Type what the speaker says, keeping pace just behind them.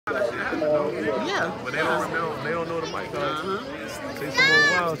Yeah. But they don't remember. They don't know the mic. Say some more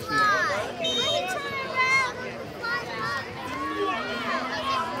wild shit.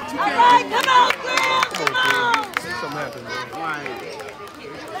 All right, come on, Chris. Come on, kid. See something happen, man. Right.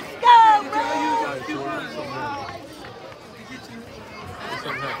 Let's go, bro.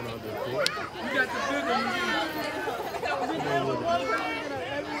 Something happen out there, kid. You got the bigger one.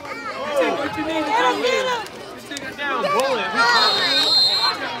 What you need to do is stick it down, bullet.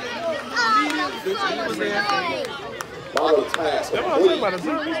 Follow task That's what I'm complete. talking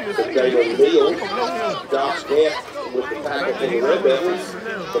about. Daniel Neal, Josh Gant with the tackle for the Red Devils.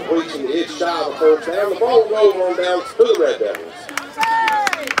 Completion is shy of the first down. The ball will roll on down to the Red Devils.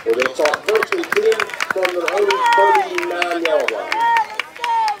 We're going to talk first and 10 from their own 39-yard line.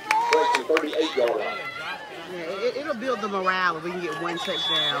 Correction, 38-yard line. Yeah, it'll build the morale if we can get one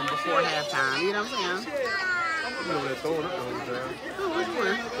touchdown before halftime. You know what I'm saying? You know they're throwing up all the time. Oh, which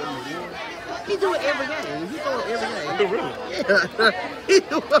one? He do it every game. He throw it every game. Oh, really? Yeah. He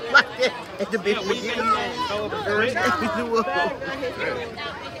do it like that at the beginning. He do it.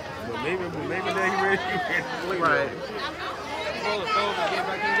 But maybe now he ready to play. Right.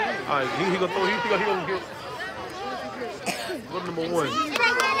 All right, he gonna throw. He gonna get. What number one? All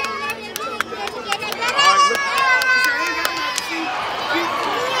right, look.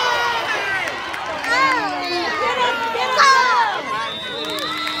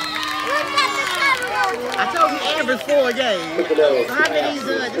 I told you average 4 games. So how many he's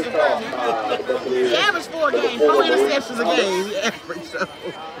done? Just a he averaged 4 games, 4 interceptions a game. He averaged so.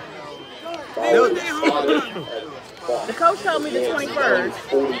 The coach told me the 21st.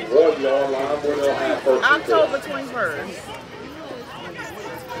 41-yard line where they'll have first and 10. October 21st.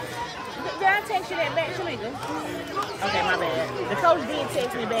 Did I text you that back, Shamika? Okay, my bad. The coach did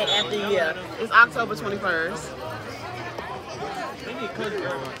text me back after the year. It's October 21st.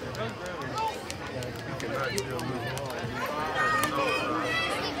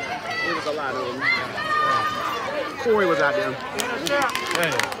 It was a lot of them. Corey was out there.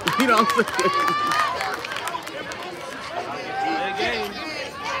 You know what I'm saying?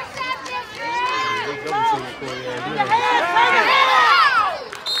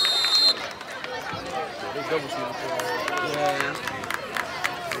 Yeah.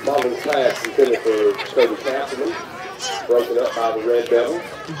 Following pass intended for Cody Castleman. Broken up by the Red Devils.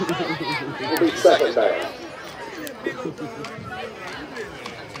 Will be second down.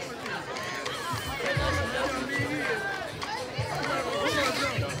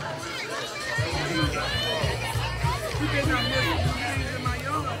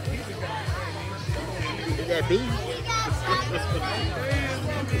 Is that B?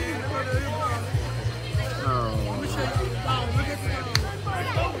 Oh.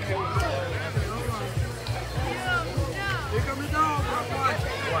 Here comes the dog, watch.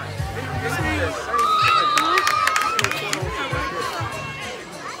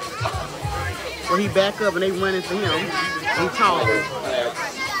 Where he back up and they run into him. He tall.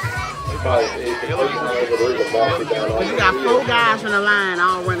 Because you got 4 guys from the line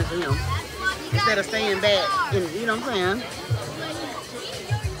all running to him. Instead of staying back, and, you know what I'm saying?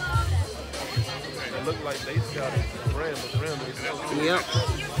 It looked like they scouted Ram, but Ram is Yep.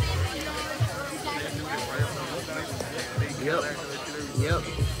 Yep. Yep.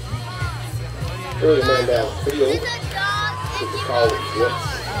 Early man downfield. This is called West.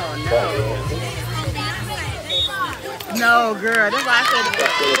 Oh, no. No, girl. That's why I said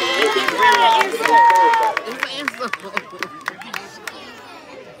it's an insult.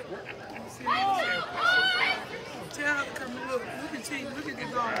 Tell her to come and look. Look at the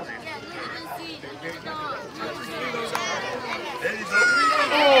dog.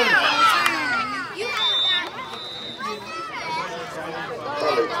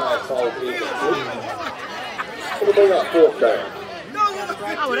 We'll bring up 4th down.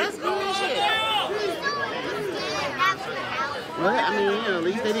 Oh, that's good shit. Well, I mean, you know, at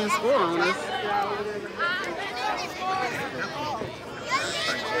least they didn't score on us.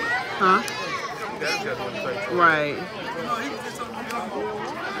 Huh? Right.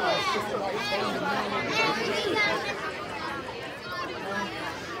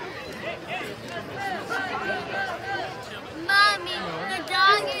 Mommy, the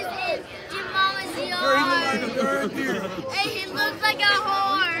dog is in your mama's yard. And he looks like a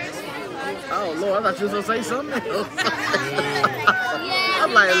horse. Oh, Lord, I thought you was going to say something else. Yeah,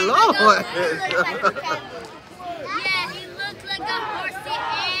 I'm like, Lord. yeah, he looks like a horsey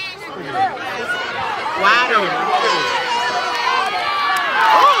and Wide open.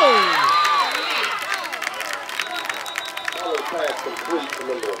 Oh! Pass complete to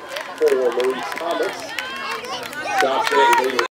number 4, Maurice Thomas. Josh